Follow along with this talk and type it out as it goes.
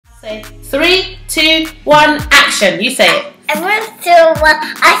Say 3, 2, 1, action. You say it. Everyone still want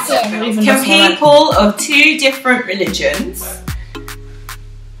action. Can people of two different religions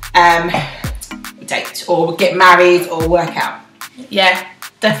date or get married or work out? Yeah,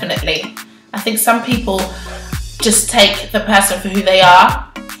 definitely. I think some people just take the person for who they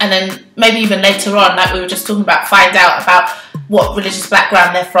are, and then maybe even later on, like we were just talking about, find out about what religious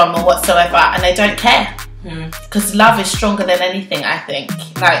background they're from or whatsoever, and they don't care. Because love is stronger than anything, I think.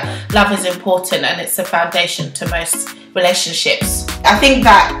 Like, love is important, and it's the foundation to most relationships. I think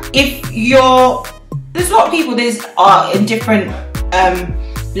that if there's a lot of people are in different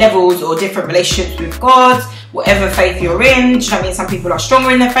levels or different relationships with God, whatever faith you're in. Do you know what I mean? Some people are stronger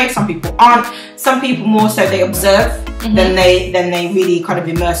in their faith, some people aren't. Some people more so they observe than they really kind of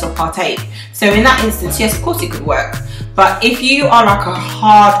immerse or partake. So in that instance, yes, of course it could work. But if you are like a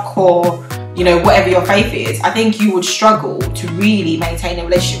hardcore, you know, whatever your faith is, I think you would struggle to really maintain a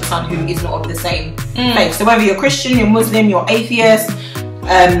relationship with someone who is not of the same faith. So whether you're Christian, you're Muslim, you're atheist,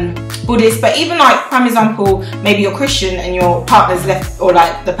 Buddhist, but even like, prime example, maybe you're Christian and your partner's left, or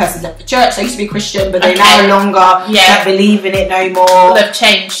like the person's left the church. They used to be Christian, but they no longer don't believe in it no more. They've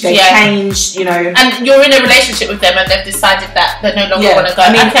changed. They've changed, you know. And you're in a relationship with them and they've decided that they no longer want to go.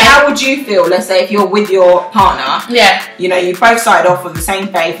 I mean, how would you feel, let's say, if you're with your partner, you know, you both started off with the same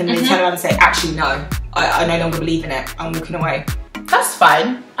faith and then they turn around and say, actually, no, I no longer believe in it, I'm walking away. That's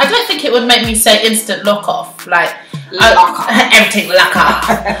fine. I don't think it would make me say instant lock off. Like, everything lock off.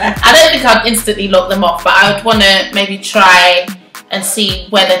 I don't think I'd instantly lock them off, but I would want to maybe try and see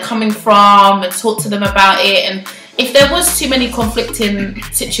where they're coming from and talk to them about it. And if there was too many conflicting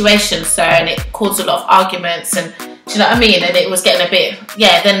situations, so, and it caused a lot of arguments, and do you know what I mean, and it was getting a bit,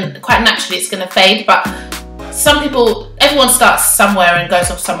 then quite naturally it's going to fade. But some people, everyone starts somewhere and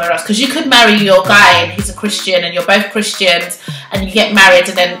goes off somewhere else, because you could marry your guy and he's a Christian and you're both Christians and you get married,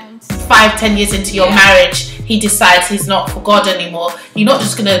 and then 5-10 years into your marriage he decides he's not for God anymore. You're not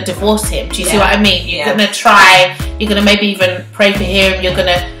just going to divorce him. Do you see what I mean? You're going to try, you're going to maybe even pray for him, you're going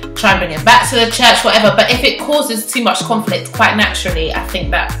to try and bring him back to the church, whatever. But if it causes too much conflict, quite naturally, I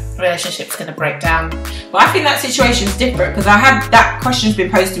think that relationship's going to break down. Well, I think that situation's different, because I had that question's been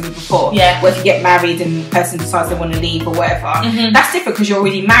posed to me before. Where if you get married and the person decides they want to leave or whatever, that's different because you're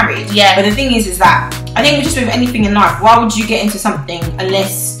already married. But the thing is that I think just with anything in life, why would you get into something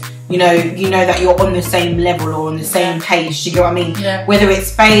unless you know that you're on the same level or on the same page? Do you get what I mean? Whether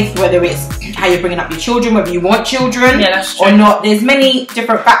it's faith, whether it's how you're bringing up your children, whether you want children or not. There's many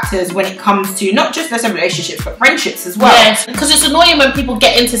different factors when it comes to not just let's say relationships, but friendships as well. Yes, because it's annoying when people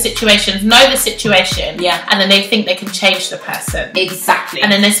get into situations, know the situation, and then they think they can change the person. Exactly. And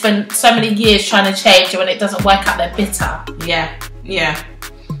then they spend so many years trying to change, and when it doesn't work out, they're bitter.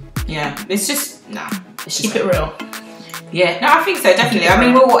 It's just Keep it real. No, I think so, definitely. I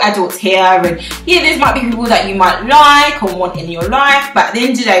mean, we're all adults here, and there might be people that you might like or want in your life, but at the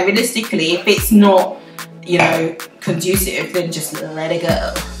end of the day, realistically, if it's not, you know, conducive, then just let it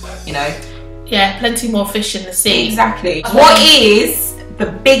go, you know. Plenty more fish in the sea. Exactly. What is the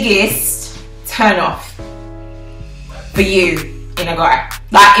biggest turn off for you in a guy?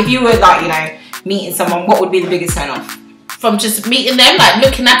 Like, if you were like, you know, meeting someone, what would be the biggest turn off? From just meeting them, like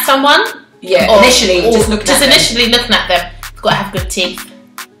looking at someone? Initially, just looking at them. Initially looking at them. You've got to have good teeth.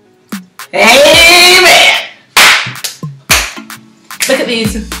 Amen. Look at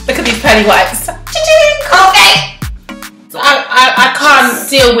these pearly whites. Okay. I can't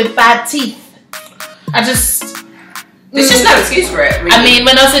deal with bad teeth. There's just no excuse for it, really. I mean,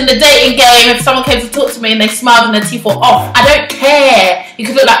 when I was in the dating game, if someone came to talk to me and they smiled and their teeth were off, I don't care. You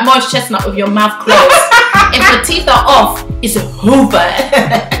could look like Morris Chestnut with your mouth closed. If the teeth are off, it's over.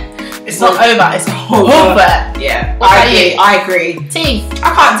 It's not over, it's over. I agree. Teeth.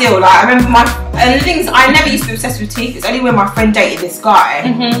 I can't deal. Like, I remember and the things, I never used to be obsessed with teeth. It's only when my friend dated this guy.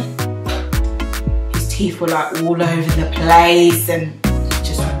 His teeth were like all over the place and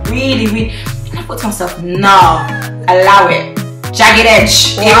just really. And I thought to myself, no, allow it. Jagged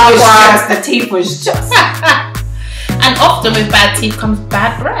edge. The teeth was just. And often with bad teeth comes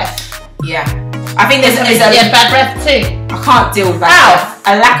bad breath. I think there's bad breath too. I can't deal with that.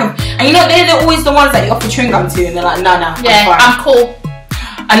 A lack of, and you know, they're always the ones that you offer chewing gum to, and they're like, no, I'm cool.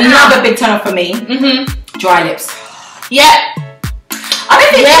 Another big turn off for me, dry lips. I don't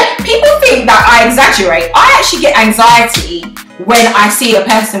think people think that I exaggerate. I actually get anxiety when I see a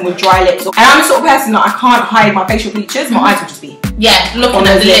person with dry lips, and I'm the sort of person that I can't hide my facial features. My eyes will just be looking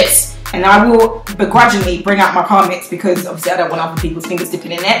at the lips. And I will begrudgingly bring out my Carmex because obviously I don't want other people's fingers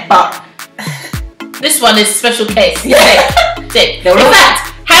dipping in it, but this one is a special case. In fact,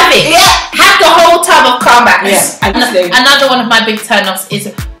 have it. Have the whole tub of Carmex. Another one of my big turn-offs is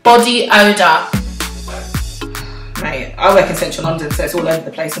body odour. Mate, I work in central London, so it's all over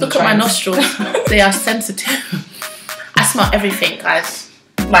the place. Look at my nostrils. They are sensitive. I smell everything, guys.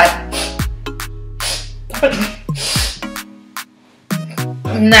 Like,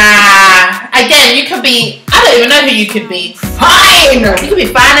 nah. Again, you could be, I don't even know who you could be. Fine! You could be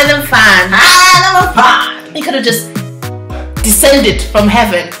finer than fine. Fine! You could have just descended from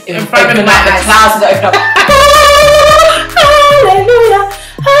heaven in front of Open my up, the eyes. clouds would open up. Hallelujah.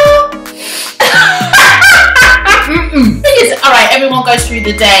 Thing is, alright, everyone goes through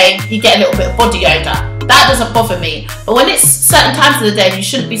the day, you get a little bit of body odour. That doesn't bother me. But when it's certain times of the day you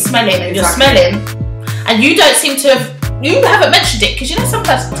shouldn't be smelling and you're smelling and you don't seem to have, you haven't mentioned it, because you know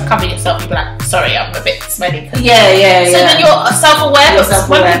sometimes to cover yourself you be like, sorry, I'm a bit smelly. Yeah. So then you're self-aware. You're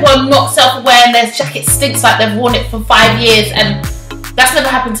self-aware. When people are not self-aware and their jacket stinks like they've worn it for 5 years, and that's never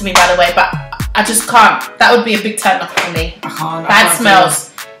happened to me, by the way, but I just can't. That would be a big turn off for me. Bad smells.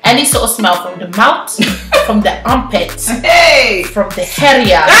 Any sort of smell from the mouth, from the armpits, Hey! from the hair,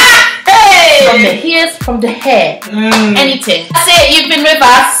 Hey! from the ears, from the hair, anything. That's it. You've been with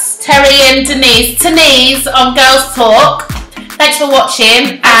us, Terri and Denise on Girls Talk. Thanks for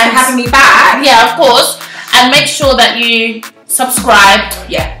watching and having me back. Yeah, of course. And make sure that you subscribe.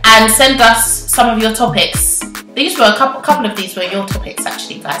 Yeah. And send us some of your topics. These were a couple of these were your topics,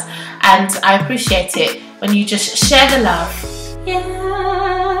 actually, guys. And I appreciate it when you just share the love. Yeah.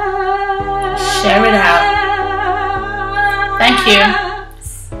 Share it out. Thank you.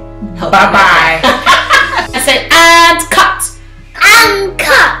 Bye bye. I said, and